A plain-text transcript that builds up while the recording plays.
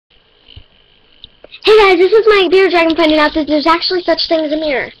Hey guys, this is my bearded dragon finding out that there's actually such thing as a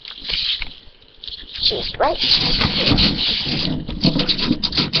mirror. Jeez, right?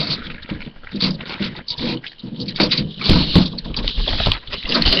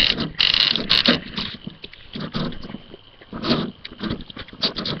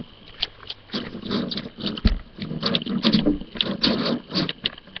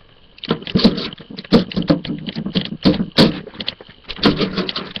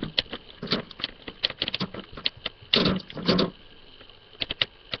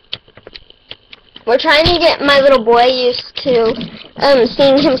 We're trying to get my little boy used to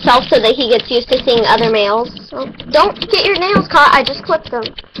seeing himself so that he gets used to seeing other males. So don't get your nails caught. I just clipped them.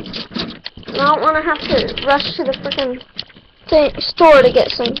 I don't want to have to rush to the frickin' store to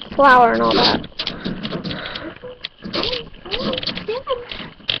get some flour and all that.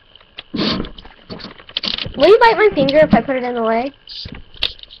 Will you bite my finger if I put it in the leg?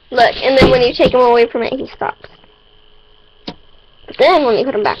 Look, and then when you take him away from it, he stops. But then when you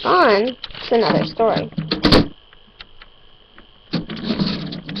put him back on, it's another story.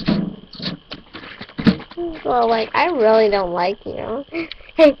 Well, like, I really don't like you.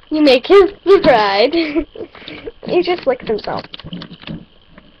 Hey, you make him pride. He just licks himself.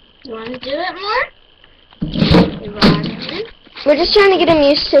 You want to do it more? We're just trying to get him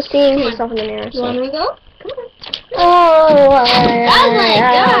used to seeing himself in the mirror. You want me to go? Come on.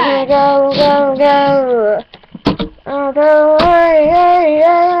 Oh, go.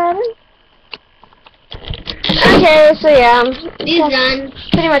 Okay, so yeah. He's done.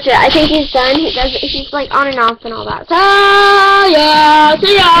 Pretty much it. I think he's done. He's like on and off and all that. So yeah,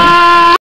 see ya!